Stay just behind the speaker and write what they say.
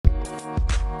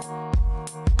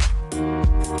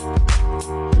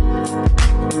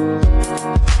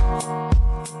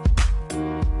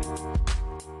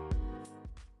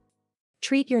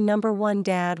Treat your number one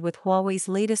dad with Huawei's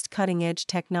latest cutting-edge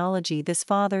technology this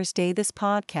Father's Day. This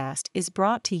podcast is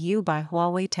brought to you by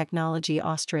Huawei Technology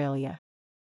Australia.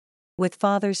 With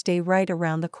Father's Day right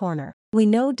around the corner, we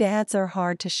know dads are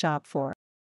hard to shop for.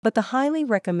 But the highly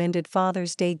recommended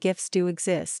Father's Day gifts do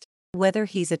exist. Whether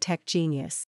he's a tech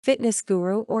genius, fitness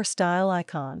guru, or style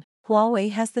icon,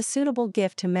 Huawei has the suitable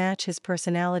gift to match his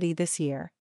personality this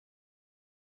year.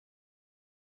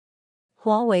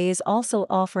 Huawei is also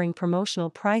offering promotional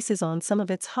prices on some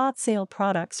of its hot sale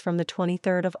products from the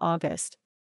 23rd of August.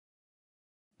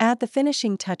 Add the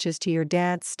finishing touches to your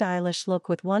dad's stylish look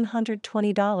with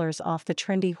 $120 off the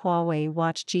trendy Huawei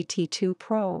Watch GT2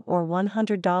 Pro or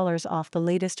 $100 off the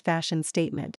latest fashion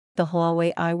statement, the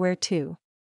Huawei iWear 2.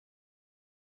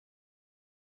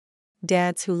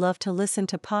 Dads who love to listen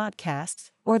to podcasts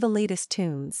or the latest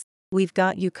tunes, we've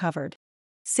got you covered.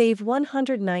 Save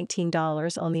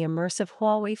 $119 on the immersive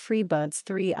Huawei FreeBuds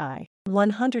 3i,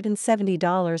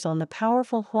 $170 on the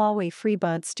powerful Huawei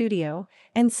FreeBuds Studio,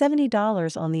 and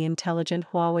 $70 on the intelligent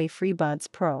Huawei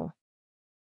FreeBuds Pro.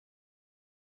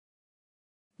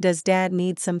 Does dad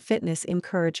need some fitness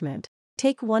encouragement?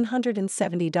 Take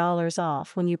 $170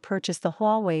 off when you purchase the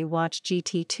Huawei Watch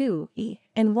GT2e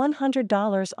and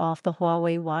 $100 off the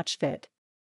Huawei Watch Fit.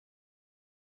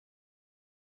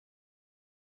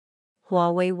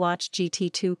 Huawei Watch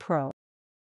GT2 Pro.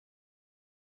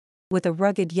 With a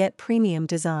rugged yet premium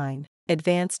design,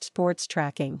 advanced sports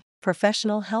tracking,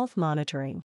 professional health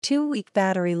monitoring, 2-week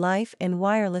battery life, and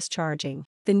wireless charging,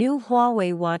 the new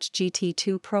Huawei Watch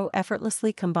GT2 Pro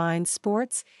effortlessly combines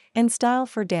sports and style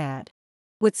for dad.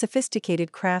 With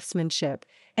sophisticated craftsmanship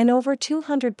and over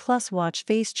 200+ watch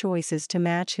face choices to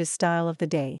match his style of the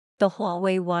day, the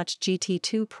Huawei Watch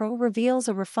GT2 Pro reveals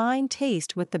a refined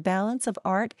taste with the balance of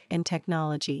art and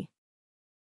technology,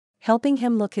 helping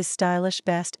him look his stylish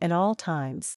best at all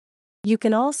times. You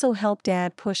can also help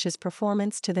dad push his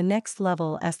performance to the next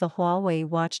level as the Huawei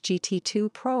Watch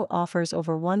GT2 Pro offers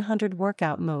over 100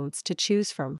 workout modes to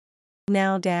choose from.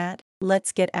 Now dad,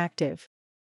 let's get active.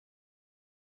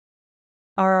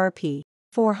 RRP.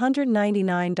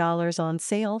 $499 on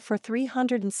sale for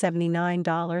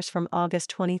 $379 from August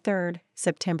 23rd,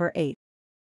 September 8th.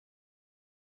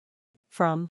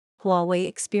 From Huawei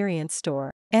Experience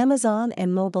Store, Amazon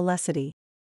and Mobilecity.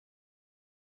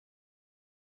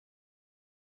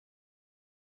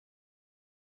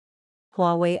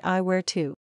 Huawei iWear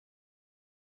 2.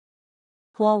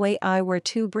 Huawei iWear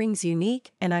 2 brings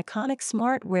unique and iconic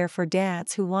smartwear for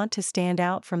dads who want to stand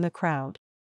out from the crowd.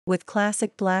 With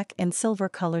classic black and silver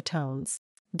color tones,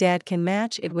 dad can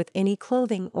match it with any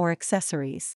clothing or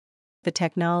accessories. The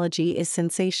technology is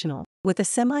sensational, with a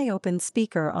semi-open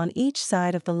speaker on each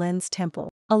side of the lens temple,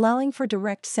 allowing for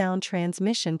direct sound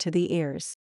transmission to the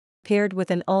ears. Paired with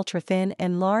an ultra-thin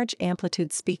and large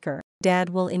amplitude speaker,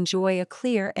 dad will enjoy a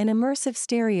clear and immersive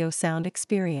stereo sound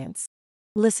experience.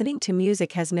 Listening to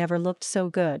music has never looked so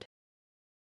good.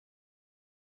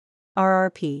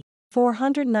 RRP.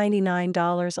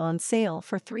 $499 on sale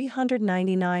for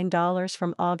 $399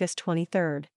 from August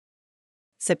 23rd.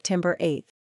 September 8th.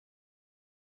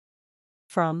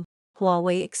 From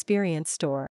Huawei Experience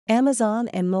Store, Amazon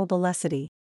and Mobilecity.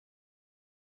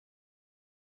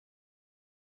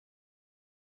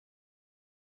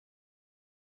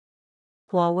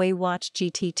 Huawei Watch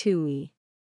GT2e.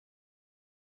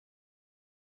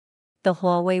 The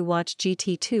Huawei Watch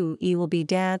GT2e will be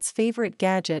dad's favorite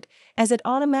gadget as it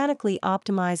automatically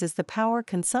optimizes the power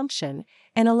consumption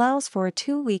and allows for a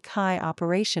 2-week high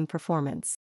operation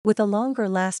performance. With a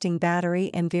longer-lasting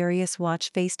battery and various watch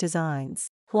face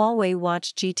designs, Huawei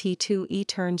Watch GT2e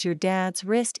turns your dad's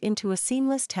wrist into a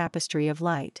seamless tapestry of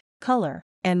light, color,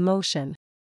 and motion.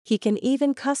 He can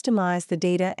even customize the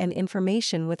data and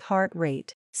information with heart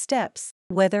rate, steps,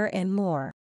 weather, and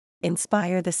more.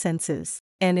 Inspire the senses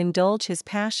and indulge his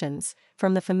passions,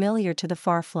 from the familiar to the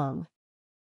far-flung.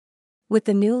 With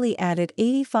the newly added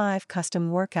 85 custom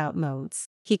workout modes,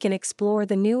 he can explore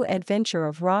the new adventure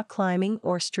of rock climbing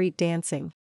or street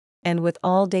dancing. And with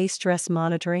all-day stress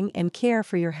monitoring and care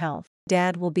for your health,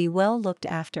 dad will be well looked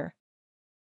after.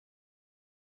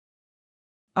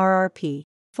 RRP.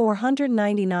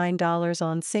 $499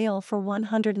 on sale for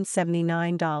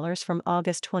 $179 from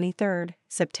August 23rd,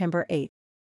 September 8th.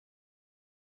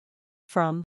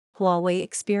 From Huawei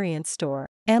Experience Store,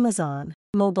 Amazon,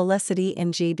 Mobilecity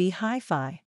and JB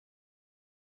Hi-Fi.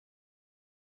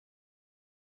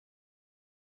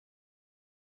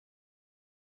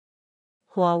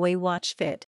 Huawei Watch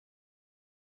Fit.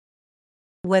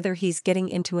 Whether he's getting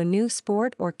into a new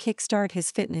sport or kickstart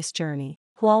his fitness journey,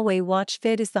 Huawei Watch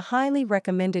Fit is the highly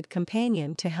recommended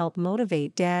companion to help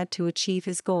motivate dad to achieve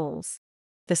his goals.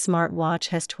 The smartwatch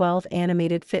has 12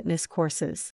 animated fitness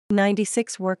courses,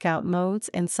 96 workout modes,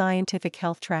 and scientific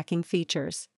health tracking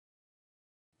features,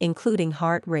 including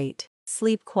heart rate,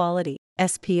 sleep quality,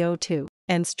 SpO2,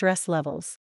 and stress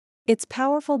levels. Its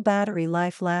powerful battery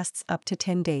life lasts up to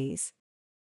 10 days.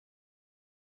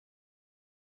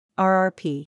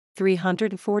 RRP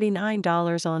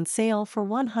 $349 on sale for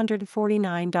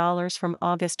 $149 from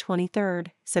August 23,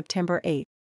 September 8.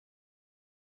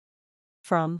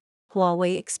 From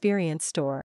Huawei Experience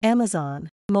Store, Amazon,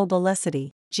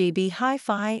 Mobilecity, GB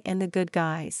Hi-Fi, and The Good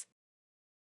Guys.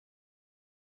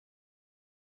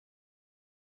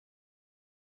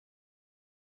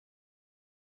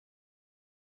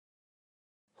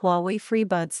 Huawei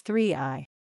FreeBuds 3i.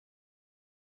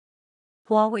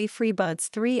 Huawei FreeBuds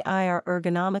 3i are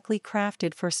ergonomically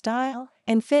crafted for style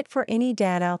and fit for any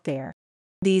dad out there.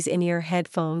 These in-ear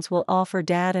headphones will offer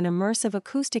dad an immersive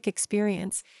acoustic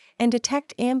experience and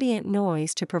detect ambient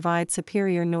noise to provide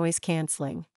superior noise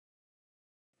canceling.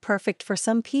 Perfect for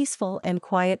some peaceful and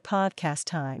quiet podcast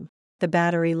time. The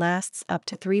battery lasts up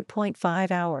to 3.5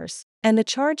 hours, and the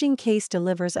charging case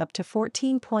delivers up to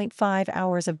 14.5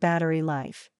 hours of battery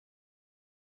life.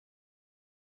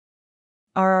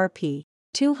 RRP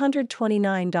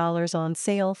 $229 on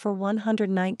sale for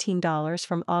 $119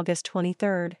 from August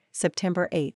 23, September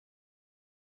 8.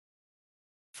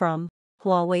 From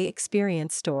Huawei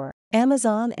Experience Store,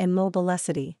 Amazon, and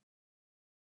Mobilecity.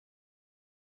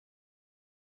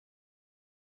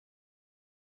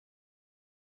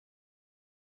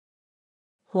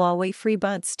 Huawei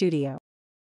FreeBuds Studio.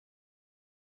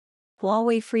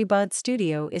 Huawei FreeBuds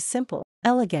Studio is simple,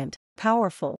 elegant,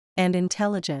 powerful, and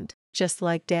intelligent, just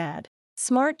like Dad.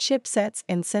 Smart chipsets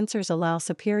and sensors allow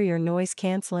superior noise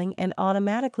canceling and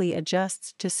automatically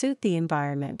adjusts to suit the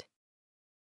environment.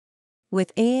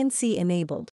 With ANC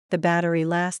enabled, the battery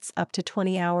lasts up to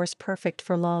 20 hours, perfect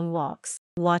for long walks,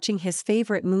 watching his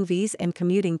favorite movies, and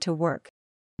commuting to work.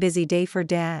 Busy day for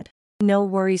Dad? No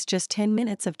worries, just 10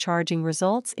 minutes of charging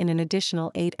results in an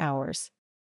additional 8 hours.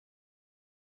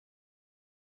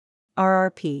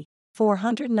 RRP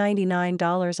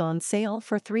 $499 on sale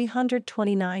for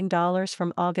 $329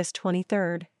 from August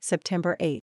 23, September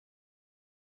 8.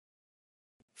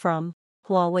 From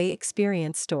Huawei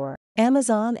Experience Store,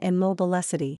 Amazon, and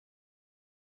Mobilecity.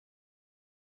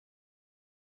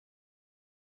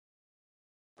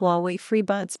 Huawei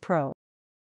FreeBuds Pro.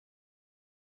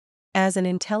 As an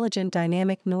intelligent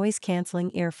dynamic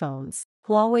noise-canceling earphones,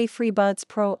 Huawei FreeBuds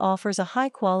Pro offers a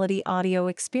high-quality audio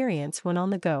experience when on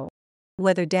the go.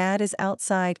 Whether Dad is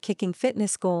outside kicking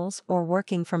fitness goals or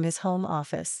working from his home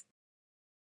office,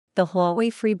 the Huawei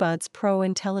FreeBuds Pro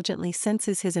intelligently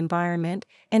senses his environment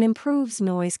and improves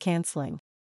noise canceling.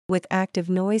 With active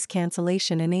noise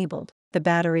cancellation enabled, the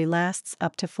battery lasts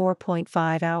up to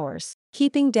 4.5 hours,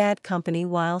 keeping Dad company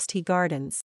whilst he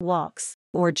gardens, walks,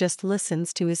 or just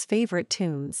listens to his favorite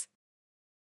tunes.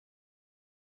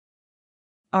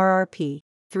 RRP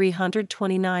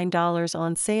 $329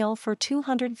 on sale for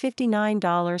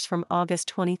 $259 from August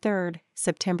 23,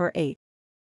 September 8.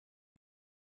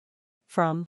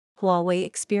 From Huawei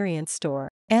Experience Store,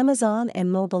 Amazon, and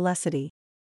Mobilecity.